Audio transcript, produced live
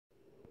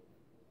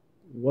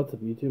What's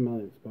up, YouTube? My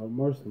name is Bob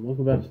Morrison.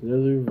 Welcome back to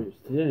Nearly Reviews.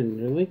 Today in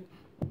Nearly,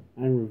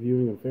 I'm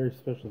reviewing a very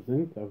special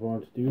thing that I've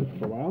wanted to do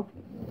for a while.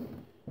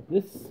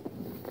 This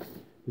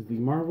is the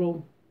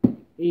Marvel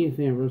 80th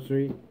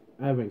Anniversary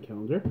Advent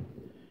Calendar.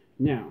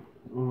 Now,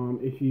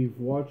 if you've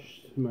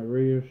watched my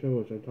radio show,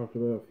 which I talked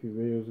about a few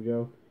videos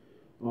ago,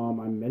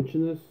 I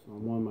mentioned this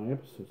on one of my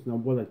episodes. Now,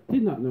 what I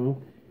did not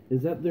know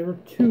is that there are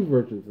two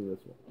versions of this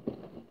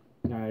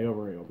one. I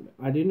already opened it.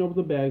 I didn't open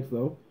the bags,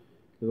 though.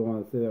 I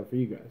want to say that for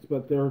you guys.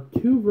 But there are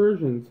two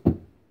versions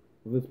of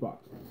this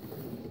box.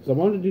 So I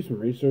wanted to do some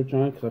research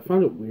on it because I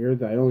found it weird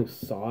that I only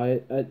saw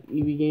it at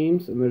EV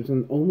Games and there's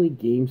an only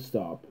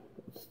GameStop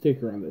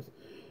sticker on this.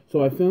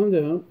 So I found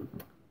out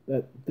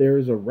that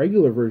there's a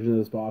regular version of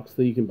this box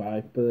that you can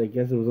buy, but I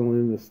guess it was only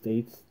in the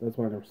States. That's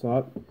why I never saw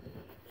it.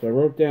 So I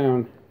wrote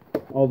down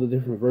all the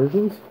different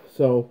versions.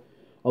 So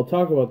I'll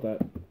talk about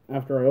that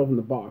after I open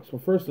the box.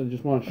 But first I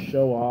just want to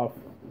show off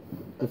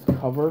this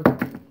cover.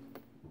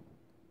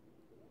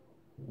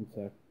 One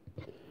sec.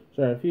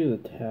 Sorry, a few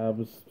of the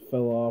tabs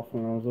fell off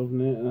when I was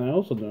opening it, and I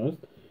also noticed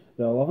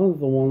that a lot of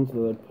the ones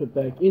that I put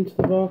back into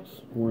the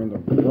box were in the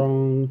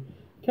wrong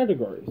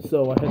category,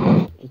 so I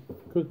had to just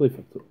quickly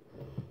fix it.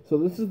 So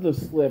this is the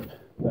slip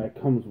that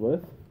it comes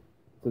with.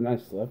 It's a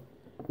nice slip,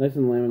 nice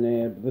and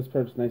laminated, but this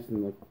part's nice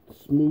and like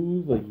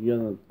smooth, like you get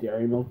in the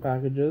dairy milk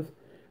packages.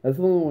 That's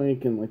the only way you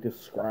can like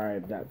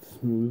describe that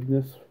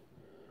smoothness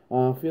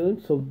feeling.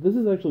 So this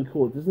is actually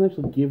cool. It doesn't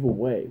actually give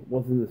away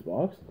what's in this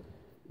box,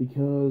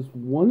 because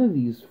one of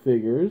these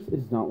figures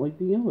is not like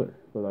the other,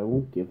 but I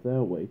won't give that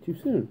away too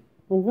soon.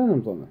 Oh,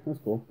 Venom's on there. That's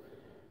cool.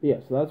 But yeah,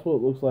 so that's what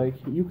it looks like.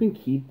 You can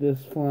keep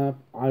this flap.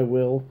 I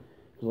will,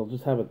 because I'll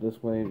just have it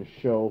this way and just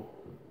show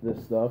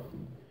this stuff.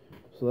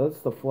 So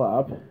that's the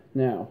flap.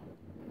 Now,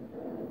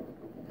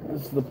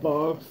 this is the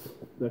box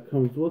that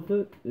comes with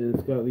it, and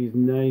it's got these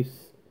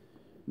nice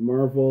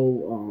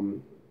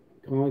Marvel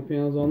comic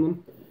panels on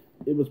them.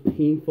 It was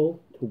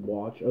painful to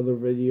watch other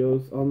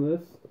videos on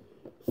this.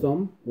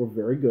 Some were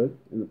very good,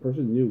 and the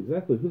person knew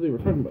exactly who they were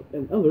talking about,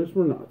 and others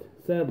were not.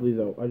 Sadly,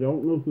 though, I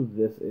don't know who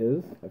this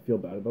is. I feel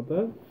bad about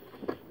that.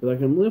 But I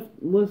can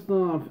list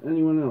off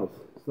anyone else.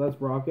 So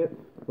that's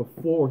Rocket,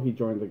 before he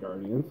joined the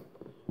Guardians.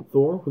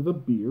 Thor with a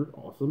beard,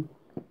 awesome.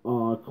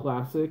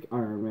 Classic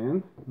Iron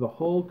Man. The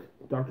Hulk,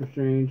 Doctor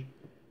Strange,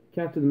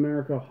 Captain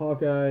America,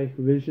 Hawkeye,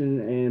 Vision,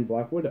 and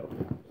Black Widow.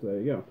 So there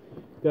you go.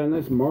 Got a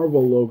nice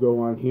Marvel logo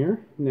on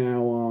here.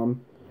 Now,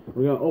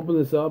 we're going to open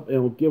this up,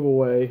 and we'll give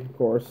away, of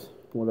course,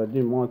 what I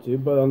didn't want to,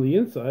 but on the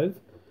insides,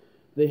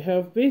 they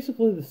have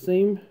basically the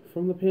same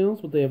from the panels,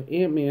 but they have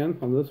Ant-Man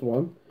on this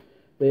one.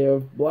 They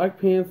have Black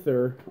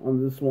Panther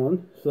on this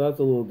one, so that's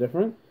a little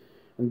different.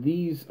 And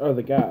these are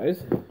the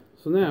guys.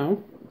 So now,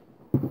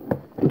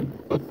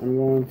 I'm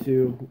going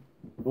to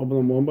open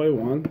them one by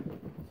one.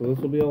 So this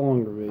will be a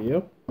longer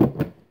video,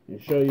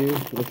 and show you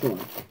which one.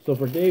 So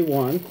for day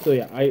one, so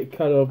yeah, I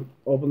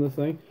open this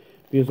thing,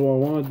 because what I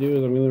want to do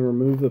is I'm going to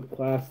remove the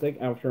plastic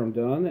after I'm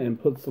done and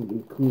put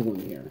something cool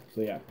in here. So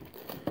yeah.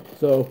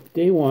 So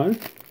day one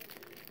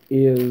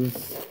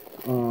is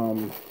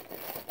I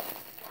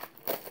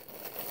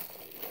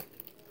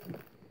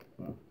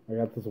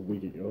got this a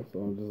week ago, so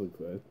I'm just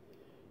excited.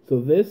 So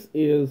this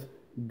is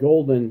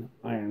Golden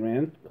Iron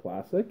Man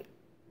Classic.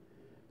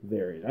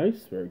 Very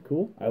nice, very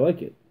cool. I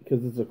like it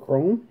because it's a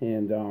chrome,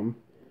 and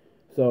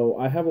so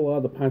I have a lot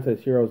of the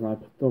Pint-Sized Heroes, and I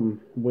put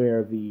them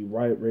where the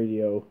Riot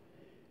Radio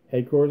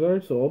headquarters are,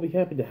 so I'll be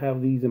happy to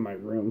have these in my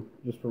room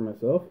just for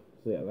myself.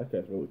 So yeah, that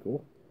guy's really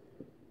cool.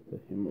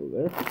 Put him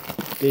over there.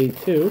 Day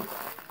two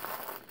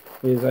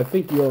is, I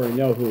think you already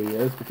know who he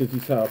is because you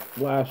saw a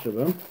flash of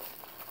him.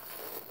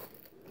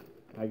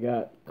 I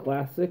got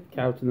classic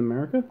Captain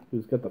America,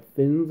 who's got the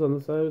fins on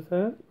the side of his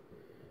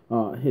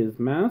hat. His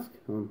mask,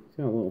 he's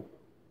got a little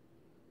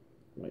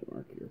white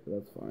mark here, but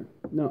that's fine.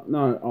 No,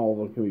 not all of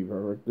them can be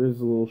perfect.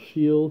 There's a little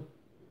shield,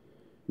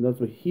 and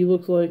that's what he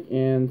looks like,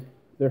 and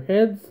their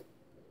heads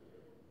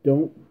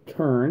don't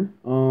turn,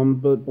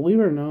 but believe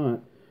it or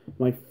not,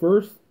 my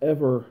first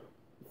ever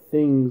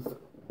Things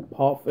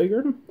pop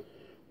figure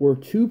were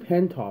two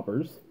pen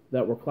toppers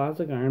that were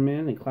classic Iron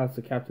Man and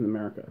classic Captain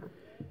America,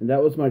 and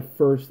that was my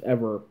first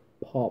ever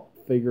pop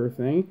figure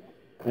thing.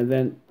 And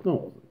then,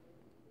 no,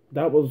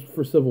 that was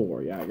for Civil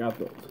War. Yeah, I got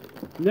those.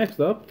 Next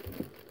up,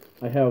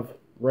 I have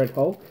Red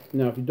Hulk.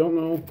 Now, if you don't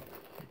know,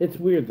 it's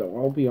weird though,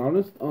 I'll be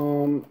honest.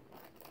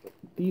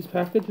 These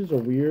packages are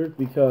weird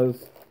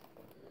because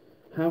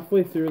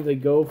halfway through they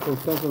go from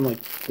something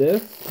like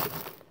this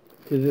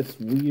to this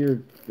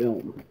weird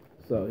film.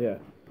 So yeah,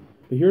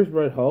 but here's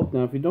Red Hulk.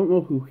 Now if you don't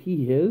know who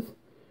he is,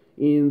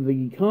 in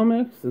the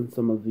comics and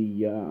some of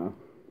the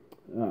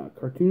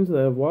cartoons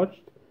that I've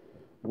watched,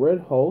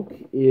 Red Hulk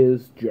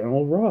is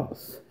General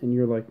Ross. And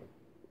you're like,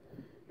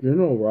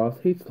 General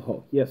Ross hates the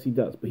Hulk. Yes, he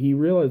does, but he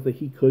realized that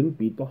he couldn't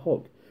beat the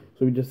Hulk,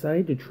 so he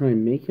decided to try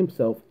and make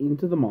himself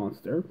into the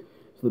monster,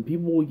 so that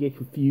people would get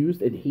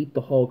confused and hate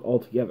the Hulk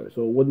altogether.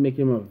 So it wouldn't make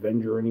him an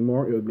Avenger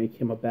anymore, it would make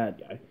him a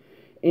bad guy.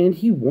 And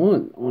he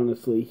won,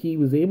 honestly. He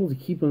was able to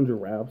keep it under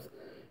wraps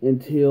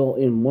until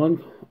in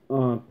one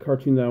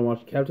cartoon that I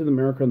watched, Captain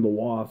America and the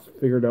Wasp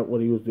figured out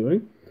what he was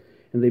doing,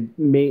 and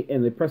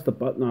they pressed a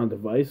button on a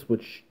device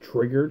which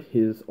triggered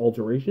his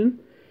alteration,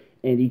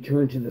 and he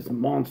turned to this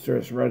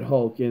monstrous Red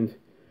Hulk, and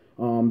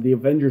the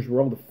Avengers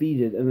were all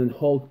defeated, and then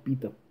Hulk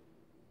beat the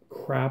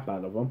crap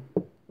out of him,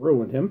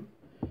 ruined him,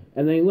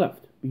 and then he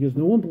left because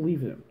no one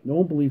believed him. No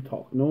one believed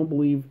Hulk. No one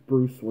believed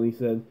Bruce when he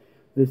said,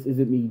 "This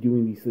isn't me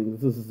doing these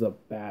things. This is a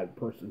bad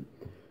person."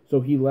 So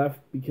he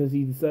left because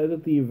he decided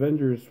that the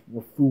Avengers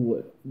were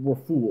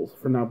fools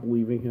for not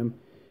believing him,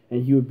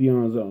 and he would be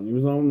on his own. He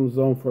was on his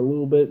own for a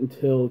little bit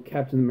until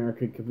Captain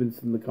America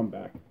convinced him to come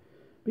back.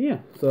 But yeah,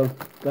 so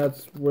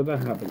that's where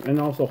that happened.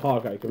 And also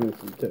Hawkeye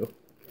convinced him too.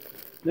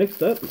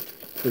 Next up,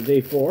 for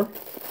day 4,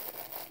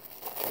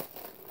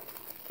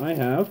 I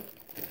have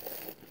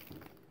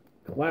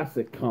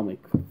classic comic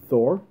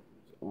Thor.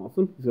 It's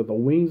awesome. He's got the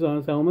wings on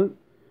his helmet,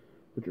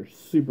 which are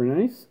super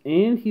nice.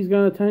 And he's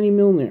got a tiny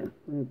Mjolnir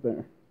right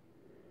there.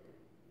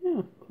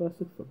 Yeah,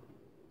 classic Thor.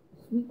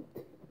 Sweet.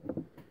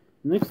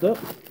 Next up,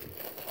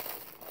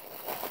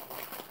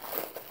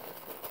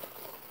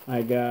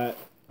 I got,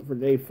 for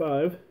day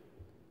 5,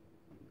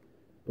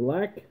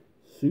 Black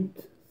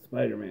Suit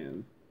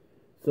Spider-Man.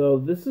 So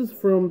this is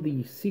from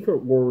the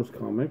Secret Wars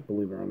comic,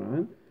 believe it or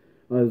not.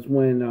 Is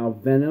when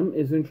Venom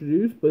is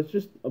introduced, but it's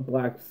just a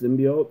black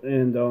symbiote,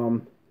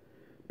 and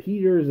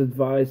Peter is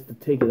advised to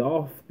take it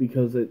off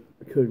because it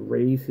could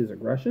raise his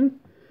aggression.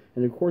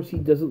 And of course he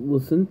doesn't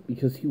listen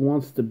because he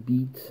wants to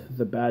beat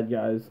the bad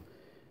guys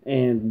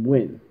and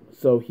win.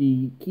 So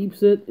he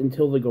keeps it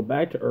until they go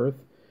back to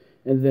Earth,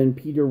 and then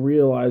Peter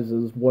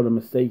realizes what a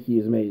mistake he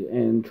has made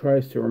and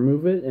tries to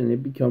remove it, and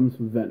it becomes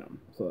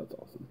Venom. So that's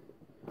awesome.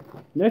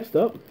 Next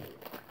up,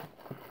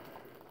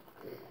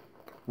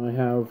 I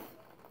have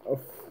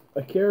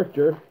a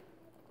character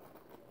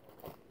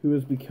who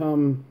has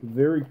become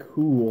very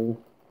cool.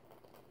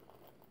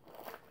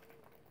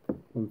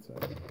 One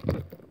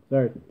second.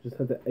 Sorry, just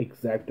had the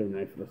X-Acto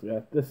knife for this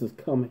guy. This is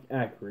comic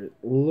accurate.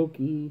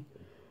 Loki.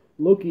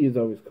 Loki is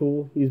always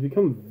cool. He's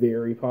become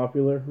very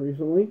popular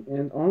recently,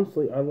 and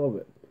honestly, I love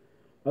it.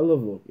 I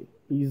love Loki.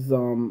 He's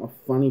a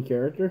funny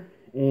character,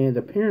 and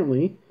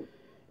apparently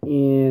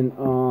in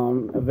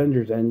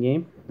Avengers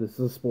Endgame, this is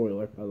a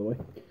spoiler, by the way,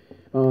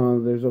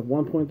 there's at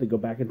one point they go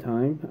back in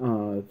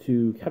time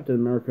to Captain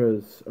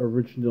America's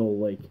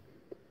original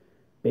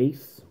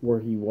base where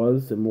he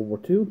was in World War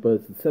II, but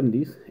it's the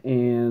 70s.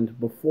 And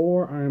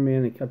before Iron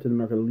Man and Captain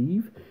America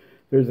leave,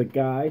 there's a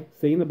guy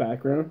sitting in the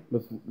background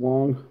with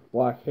long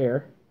black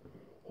hair,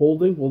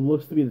 holding what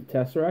looks to be the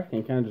Tesseract,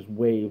 and kind of just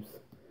waves.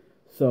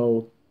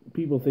 So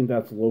people think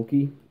that's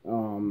Loki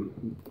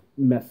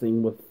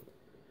messing with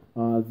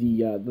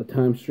the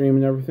time stream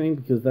and everything,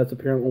 because that's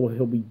apparently what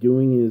he'll be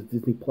doing in his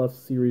Disney Plus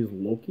series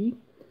Loki.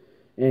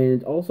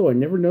 And also, I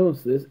never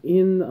noticed this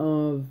in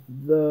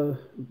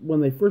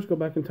when they first go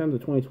back in time to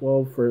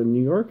 2012 for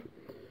New York,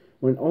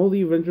 when all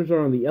the Avengers are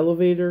on the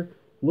elevator,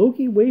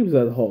 Loki waves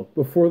at Hulk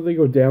before they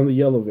go down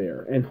the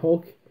elevator, and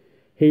Hulk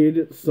hated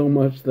it so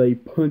much that he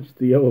punched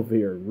the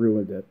elevator and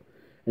ruined it.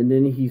 And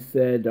then he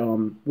said,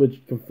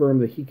 which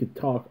confirmed that he could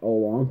talk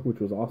all along, which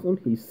was awesome.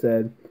 He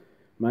said,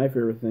 "My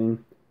favorite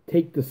thing,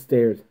 take the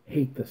stairs,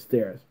 hate the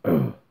stairs."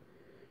 Ugh.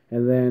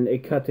 And then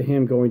it cut to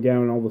him going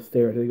down all the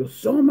stairs. And he goes,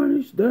 "So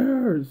many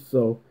stairs!"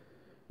 So,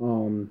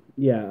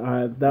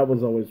 yeah, that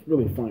was always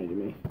really funny to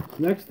me.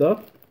 Next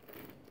up,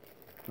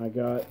 I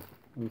got,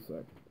 one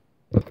sec.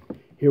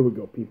 Here we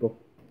go, people.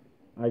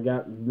 I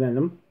got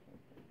Venom.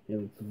 He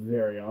looks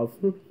very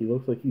awesome. He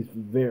looks like he's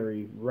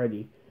very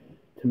ready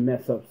to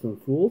mess up some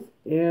fools.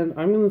 And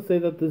I'm going to say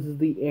that this is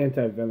the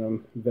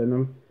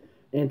anti-Venom,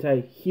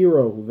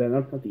 anti-hero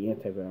Venom, not the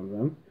anti-Venom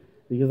Venom,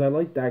 because I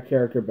like that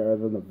character better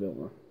than the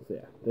villain. So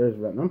yeah, there's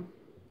Venom.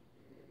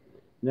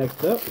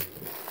 Next up,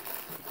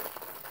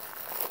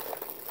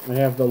 I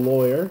have the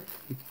lawyer,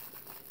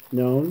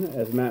 known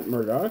as Matt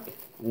Murdock.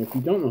 And if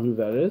you don't know who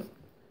that is,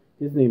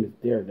 his name is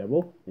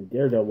Daredevil. And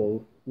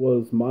Daredevil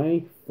was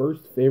my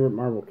first favorite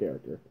Marvel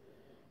character.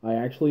 I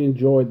actually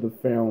enjoyed the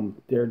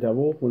film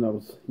Daredevil when I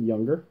was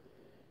younger,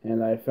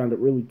 and I found it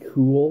really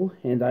cool,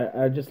 and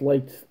I just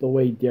liked the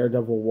way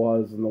Daredevil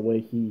was and the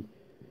way he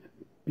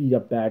beat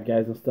up bad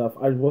guys and stuff.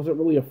 I wasn't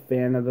really a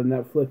fan of the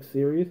Netflix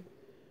series,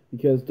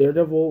 because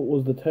Daredevil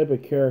was the type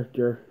of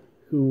character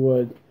who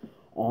would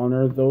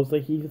honor those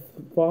that he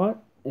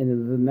fought, and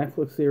in the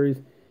Netflix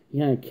series, he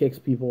kind of kicks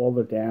people while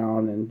they're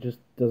down and just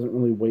doesn't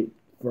really wait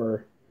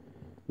for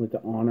the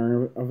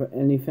honor of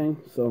anything.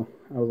 So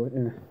I was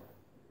like, eh.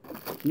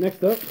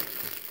 Next up,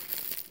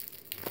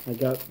 I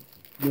got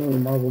the only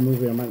Marvel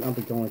movie I might not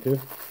be going to,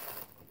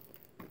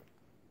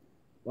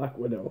 Black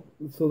Widow.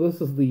 So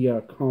this is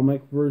the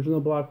comic version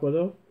of Black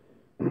Widow.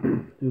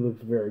 Who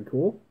looks very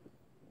cool.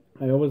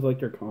 I always liked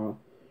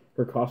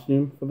her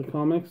costume for the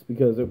comics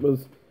because it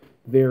was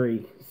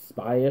very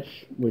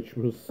spy-ish, which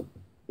was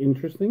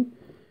interesting.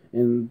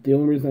 And the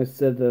only reason I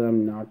said that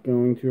I'm not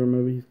going to her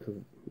movies because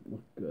it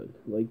looked good.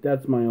 Like,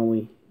 that's my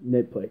only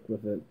nitpick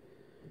with it.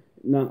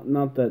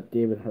 Not that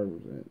David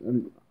Harbour's in it.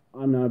 And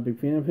I'm not a big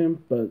fan of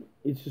him, but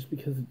it's just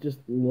because it just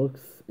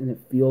looks and it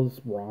feels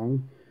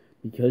wrong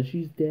because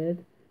she's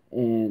dead,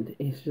 and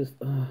it's just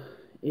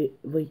it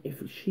like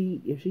if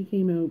she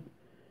came out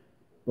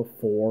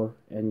before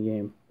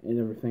Endgame and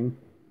everything,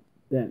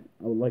 then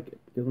I would like it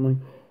because I'm like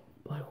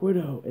Black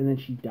Widow, and then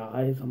she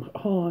dies. I'm like,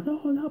 oh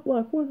no, not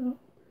Black Widow.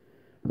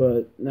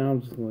 But now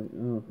I'm just like,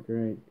 oh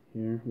great,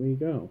 here we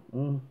go.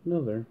 Oh,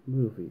 another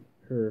movie.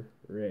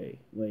 Hooray!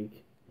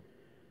 Like,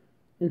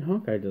 and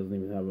Hawkeye doesn't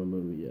even have a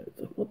movie yet.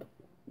 It's like what the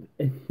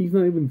and he's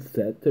not even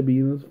set to be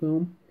in this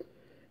film.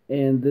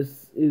 And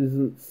this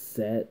isn't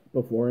set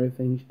before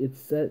anything. It's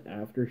set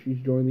after she's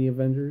joined the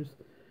Avengers,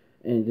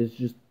 and it's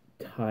just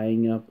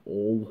tying up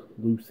old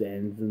loose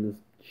ends in this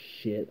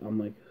shit. I'm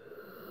like,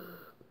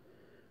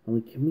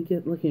 can we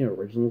get like an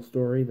original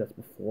story that's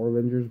before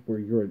Avengers where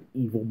you're an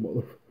evil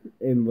mother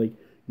and like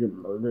you're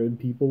murdering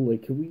people?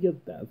 Like, can we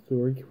get that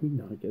story? Can we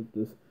not get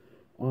this?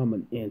 Oh, I'm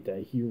an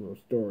anti-hero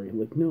story.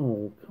 Like,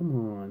 no, come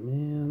on,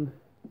 man.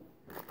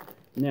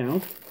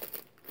 Now,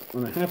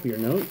 on a happier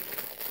note,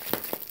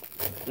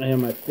 I have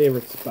my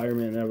favorite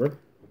Spider-Man ever,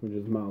 which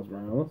is Miles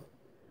Morales.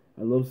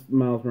 I love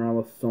Miles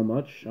Morales so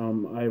much.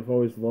 I've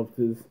always loved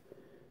his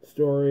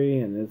story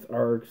and his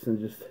arcs and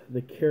just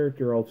the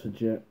character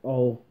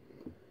all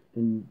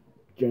in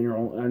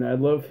general. And I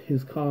love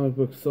his comic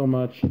books so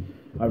much.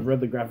 I've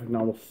read the graphic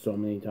novel so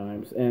many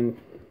times. And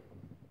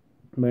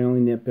my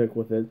only nitpick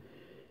with it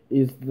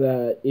is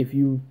that if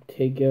you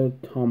take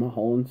out Tom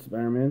Holland's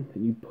Spider-Man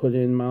and you put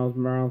in Miles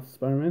Morales'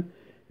 Spider-Man,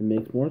 it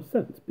makes more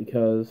sense.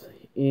 Because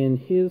in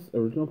his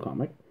original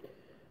comic,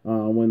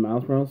 when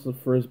Miles Morales is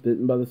first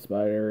bitten by the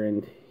spider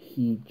and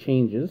he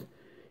changes,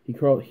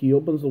 he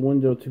opens the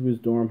window to his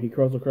dorm, he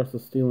crawls across the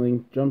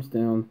ceiling, jumps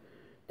down,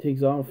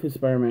 takes off his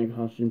Spider-Man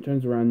costume,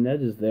 turns around,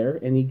 Ned is there,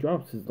 and he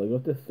drops his Lego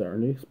Death Star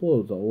and it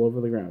explodes all over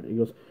the ground. He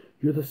goes,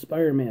 "You're the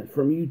Spider-Man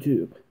from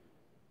YouTube."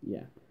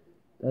 Yeah,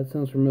 that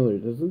sounds familiar,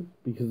 doesn't it?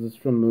 Because it's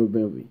from the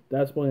movie.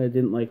 That's why I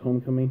didn't like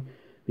Homecoming,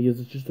 because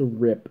it's just a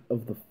rip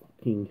of the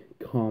fucking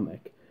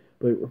comic.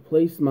 But it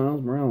replaced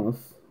Miles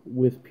Morales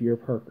with Peter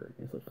Parker.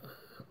 It's like,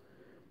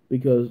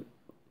 because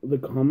the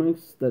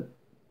comics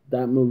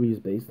that movie is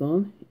based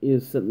on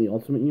is set in the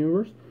Ultimate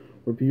Universe,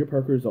 where Peter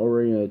Parker is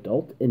already an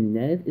adult and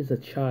Ned is a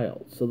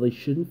child, so they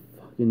shouldn't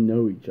fucking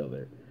know each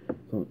other.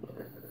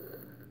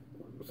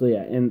 So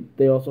yeah, and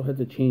they also had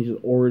to change the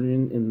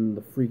origin in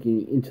the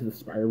freaking Into the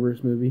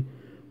Spider-Verse movie,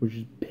 which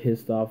just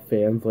pissed off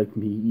fans like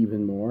me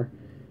even more.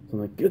 So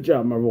I'm like, good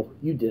job, Marvel,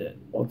 you did it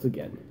once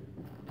again.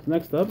 So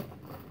next up,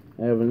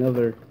 I have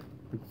another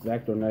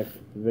X-Acto knife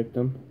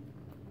victim.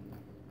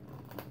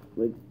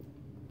 Like,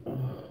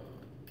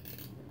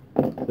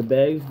 the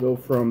bags go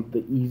from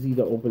the easy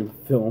to open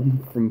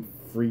film from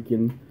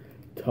freaking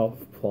tough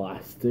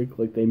plastic,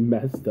 like they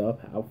messed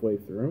up halfway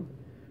through.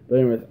 But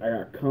anyways, I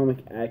got comic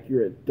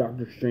accurate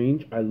Doctor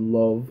Strange. I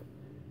love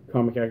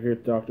comic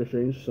accurate Doctor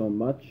Strange so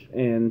much,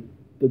 and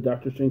the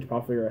Doctor Strange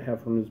pop figure I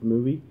have from his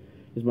movie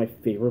is my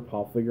favorite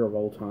pop figure of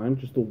all time.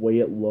 Just the way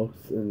it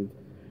looks and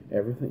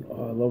everything.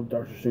 Oh, I love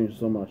Doctor Strange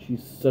so much.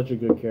 He's such a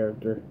good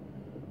character.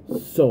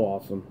 So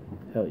awesome.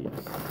 Hell yes.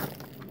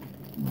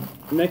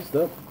 Next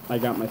up, I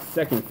got my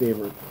second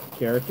favorite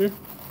character.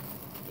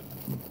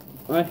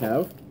 I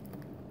have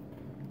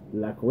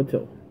Black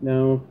Widow.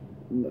 No,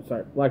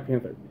 sorry, Black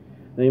Panther.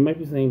 Now you might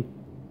be saying,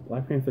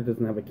 Black Panther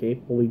doesn't have a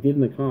cape. Well, he did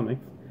in the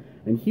comics,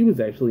 and he was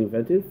actually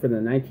invented for the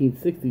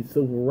 1960s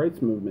civil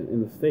rights movement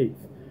in the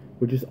States,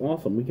 which is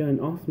awesome. We got an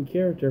awesome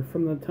character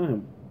from that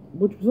time,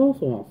 which was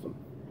also awesome.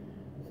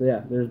 So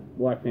yeah, there's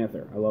Black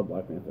Panther. I love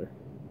Black Panther.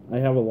 I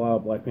have a lot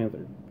of Black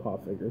Panther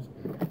pop figures,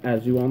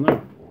 as you all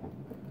know.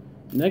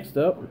 Next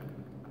up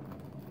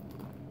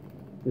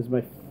is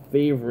my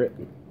favorite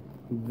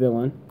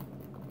villain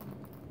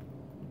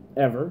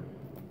ever.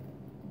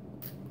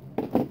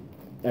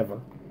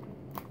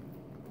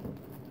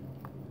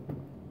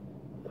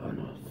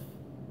 Thanos.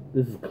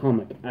 This is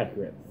comic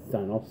accurate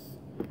Thanos,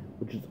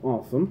 which is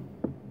awesome.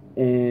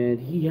 And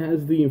he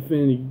has the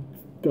Infinity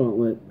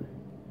Gauntlet,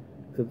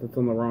 except it's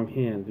on the wrong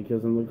hand,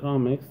 because in the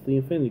comics, the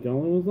Infinity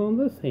Gauntlet was on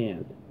this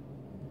hand.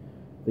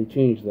 They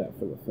changed that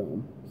for the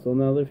film. So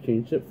now they've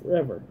changed it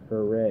forever.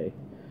 Hooray.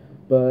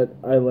 But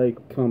I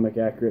like comic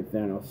accurate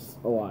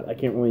Thanos a lot. I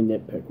can't really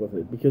nitpick with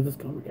it because it's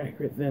comic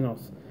accurate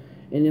Thanos.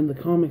 And in the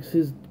comics,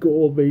 his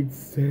goal made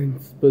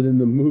sense, but in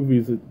the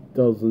movies, it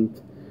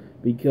doesn't.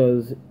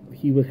 Because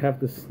he would have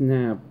to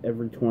snap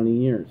every 20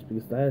 years,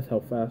 because that is how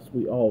fast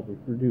we all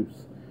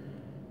reproduce.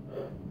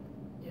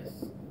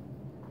 Yes.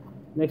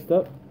 Next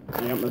up,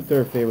 I got my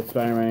third favorite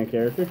Spider-Man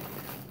character,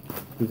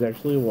 who's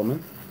actually a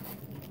woman.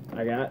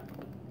 I got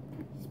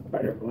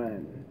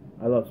Spider-Gwen.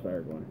 I love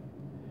Spider-Gwen.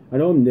 I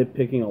know I'm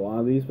nitpicking a lot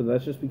of these, but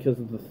that's just because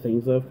of the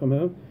things that have come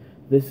out.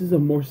 This is a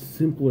more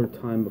simpler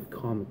time of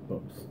comic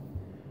books.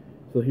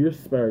 So here's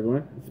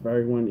Spider-Gwen.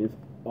 Spider-Gwen is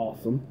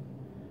awesome.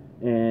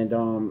 And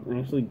I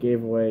actually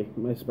gave away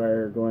my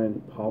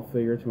Spider-Gwen pop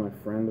figure to my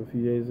friend a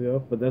few days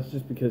ago, but that's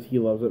just because he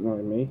loves it more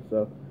than me,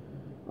 so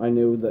I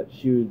knew that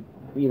she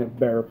would be in a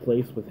better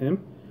place with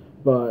him.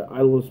 But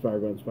I love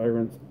Spider-Gwen.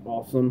 Spider-Gwen's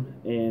awesome,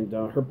 and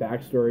her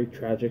backstory,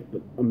 tragic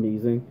but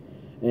amazing,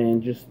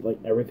 and just like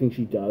everything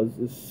she does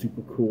is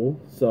super cool.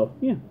 So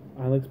yeah,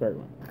 I like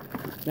Spider-Gwen.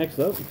 Next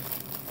up,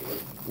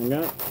 I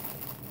got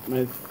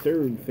my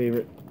third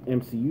favorite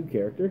MCU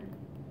character.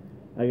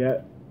 I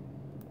got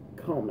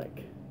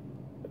comic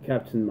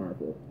Captain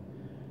Marvel.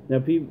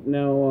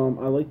 Now,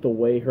 I like the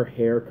way her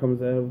hair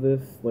comes out of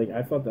this. Like,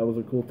 I thought that was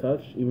a cool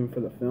touch, even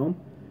for the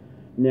film.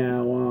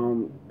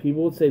 Now,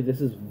 people would say this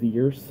is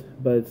fierce,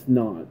 but it's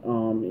not.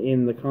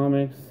 In the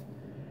comics,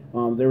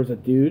 there was a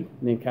dude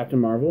named Captain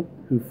Marvel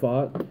who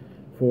fought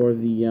for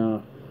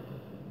the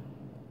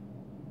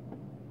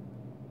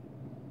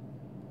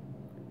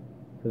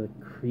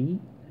Kree.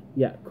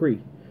 Yeah,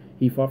 Kree.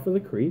 He fought for the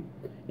Kree,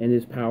 and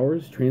his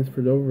powers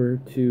transferred over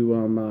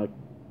to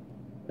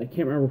I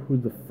can't remember who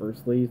the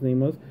first lady's name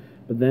was,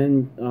 but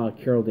then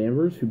Carol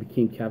Danvers, who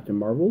became Captain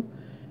Marvel,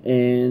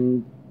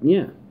 and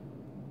yeah,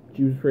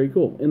 she was pretty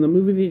cool. In the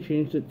movie, they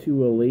changed it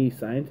to a lady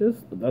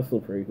scientist, but that's still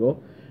pretty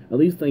cool. At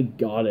least they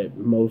got it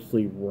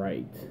mostly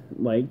right.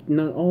 Like,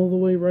 not all the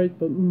way right,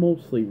 but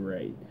mostly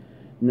right.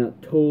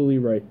 Not totally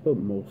right, but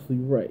mostly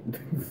right.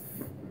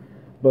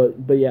 but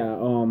yeah,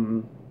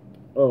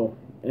 oh,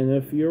 and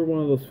if you're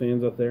one of those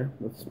fans out there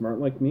that's smart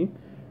like me,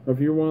 or if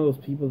you're one of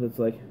those people that's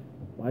like,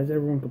 why is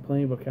everyone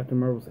complaining about Captain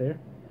Marvel's hair?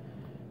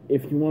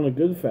 If you want a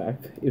good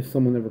fact, if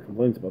someone ever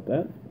complains about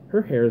that,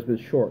 her hair has been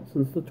short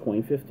since the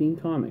 2015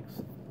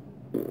 comics.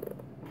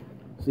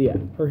 So yeah,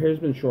 her hair's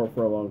been short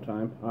for a long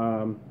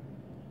time.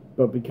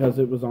 But because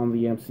it was on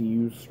the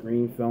MCU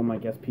screen film, I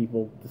guess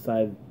people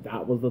decided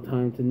that was the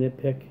time to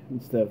nitpick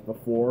instead of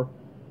before.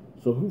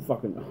 So who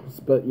fucking knows?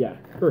 But yeah,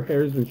 her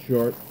hair's been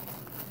short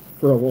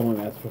for a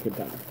long ass fucking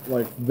time.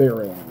 Like,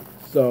 very long.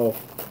 So,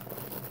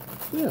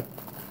 yeah,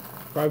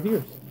 5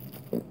 years.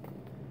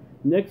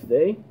 Next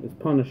day is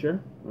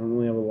Punisher. I don't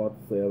really have a lot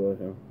to say about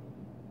him.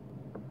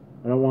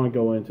 I don't want to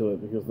go into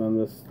it because then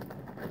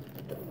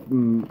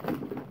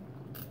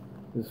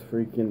this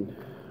freaking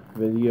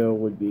video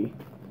would be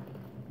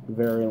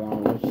very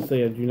long. Let's just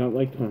say I do not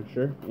like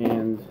Punisher,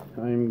 and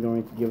I'm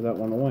going to give that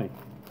one away.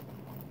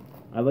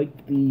 I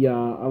like the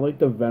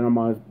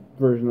Venomized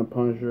version of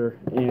Punisher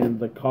and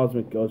the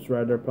Cosmic Ghost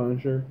Rider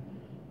Punisher.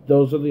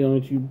 Those are the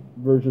only two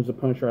versions of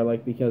Punisher I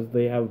like because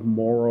they have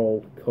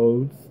moral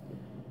codes.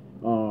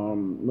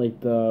 Like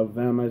the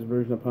Venomized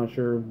version of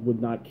Punisher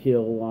would not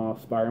kill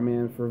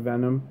Spider-Man for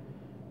Venom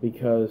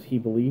because he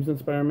believes in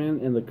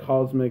Spider-Man, and the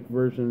Cosmic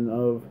version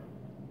of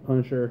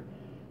Punisher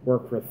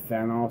worked for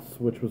Thanos,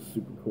 which was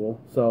super cool.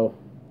 So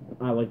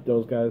I like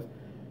those guys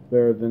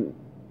better than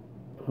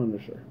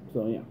Punisher.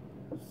 So yeah.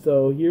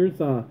 So here's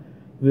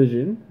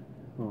Vision.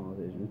 Oh,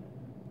 Vision.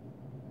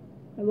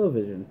 I love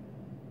Vision.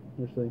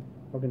 Actually,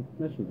 fucking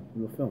mentioned it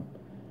in the film.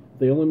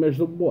 They only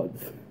mentioned it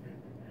once.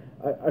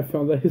 I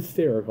found that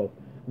hysterical.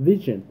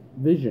 Vision,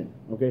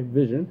 okay,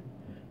 Vision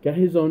got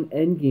his own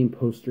Endgame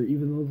poster,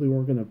 even though they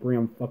weren't gonna bring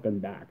him fucking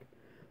back.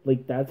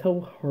 Like, that's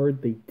how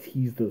hard they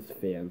tease those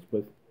fans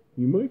with,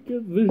 you might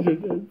get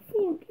Vision and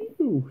fuck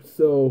you.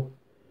 So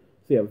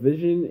yeah,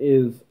 Vision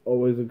is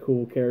always a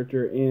cool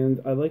character,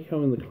 and I like how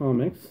in the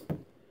comics,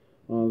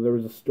 there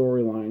was a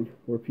storyline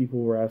where people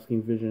were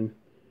asking Vision,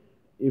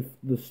 if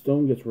the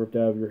stone gets ripped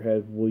out of your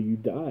head, will you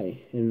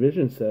die? And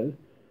Vision said,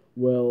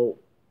 well,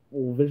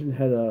 Vision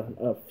had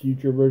a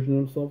future version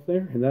of himself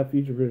there, and that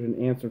future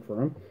version answered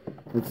for him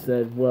and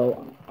said,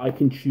 well, I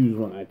can choose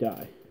when I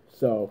die.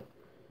 So,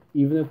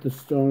 even if the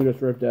stone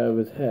gets ripped out of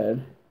his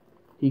head,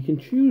 he can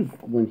choose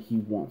when he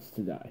wants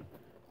to die.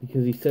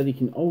 Because he said he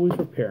can always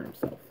repair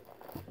himself.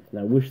 And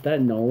I wish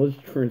that knowledge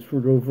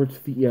transferred over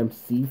to the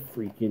MC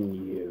freaking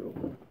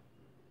you.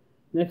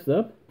 Next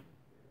up,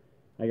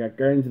 I got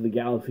Guardians of the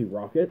Galaxy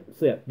Rocket.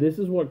 So yeah, this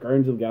is what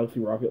Guardians of the Galaxy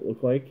Rocket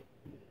looked like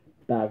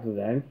back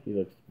then. He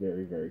looks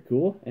very, very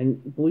cool.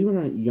 And believe it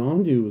or not,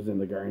 Yondu was in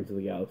the Guardians of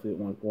the Galaxy at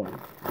one point.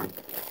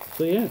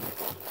 So yeah.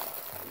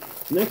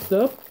 Next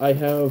up, I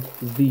have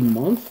the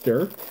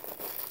monster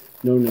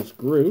known as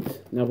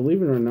Groot. Now,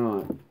 believe it or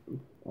not,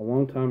 a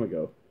long time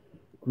ago,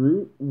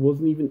 Groot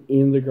wasn't even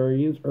in the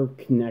Guardians or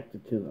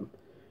connected to them.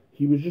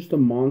 He was just a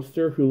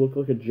monster who looked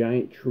like a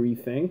giant tree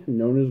thing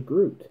known as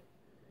Groot.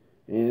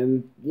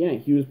 And yeah,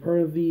 he was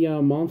part of the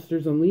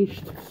Monsters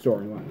Unleashed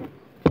storyline.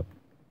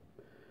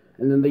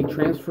 And then they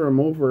transfer him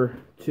over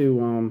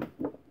to,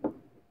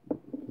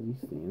 does he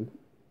stand?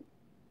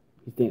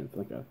 He stands,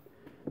 thank God.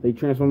 They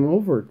transfer him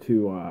over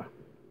to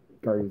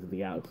Guardians of the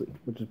Galaxy,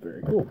 which is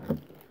very cool.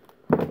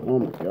 Oh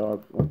my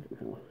God.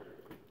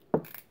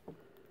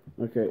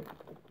 Okay.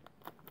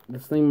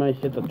 This thing might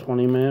hit the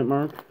 20-minute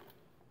mark,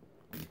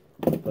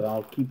 but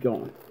I'll keep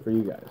going for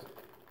you guys.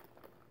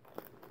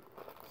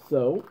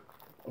 So,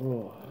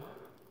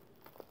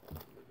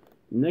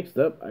 next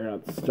up, I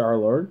got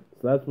Star-Lord.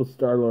 So that's what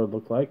Star-Lord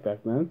looked like back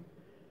then.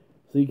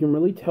 So you can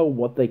really tell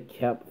what they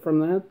kept from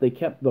that. They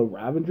kept the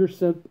Ravager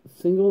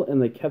single,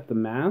 and they kept the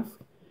mask,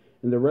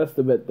 and the rest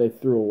of it they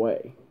threw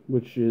away,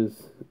 which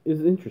is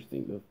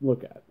interesting to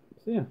look at.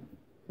 So yeah.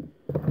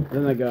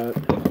 Then I got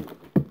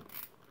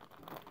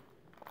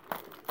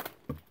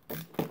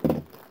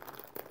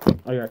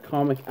I got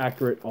comic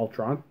accurate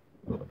Ultron,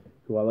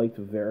 who I liked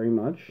very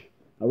much.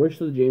 I wish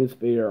the James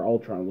Spader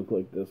Ultron looked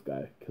like this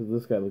guy, because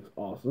this guy looks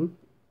awesome.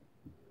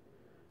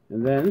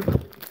 And then,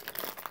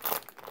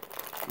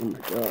 oh my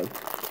god.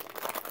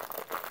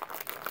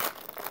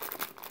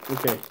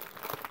 Okay.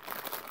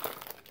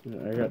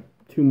 I got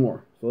two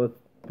more, so let's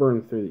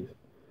burn through these.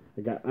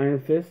 I got Iron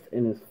Fist,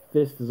 and his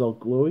fist is all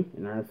glowy,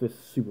 and Iron Fist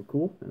is super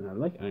cool, and I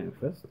like Iron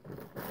Fist.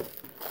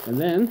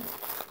 And then,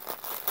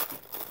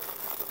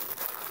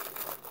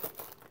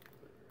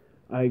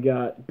 I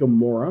got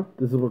Gamora.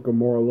 This is what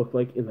Gamora looked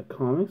like in the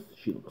comics.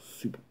 She looks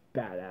super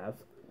badass.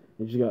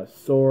 And she's got a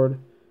sword,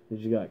 and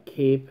she's got a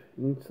cape,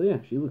 and so yeah,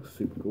 she looks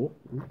super cool.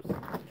 Oops.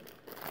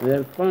 And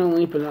then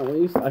finally, but not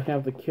least, I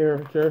have the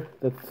character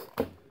that's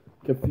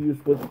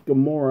confused with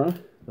Gamora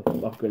the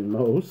fucking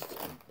most.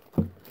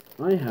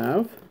 I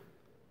have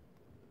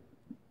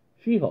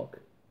She-Hulk,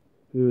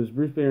 who is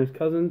Bruce Banner's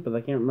cousin, but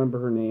I can't remember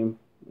her name,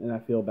 and I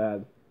feel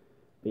bad.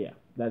 But yeah,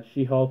 that's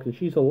She-Hulk, and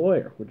she's a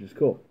lawyer, which is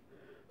cool.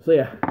 So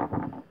yeah,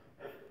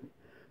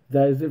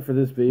 that is it for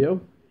this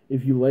video.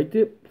 If you liked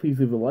it, please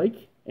leave a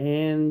like,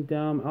 and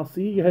I'll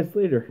see you guys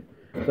later.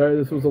 Sorry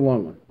this was a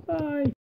long one.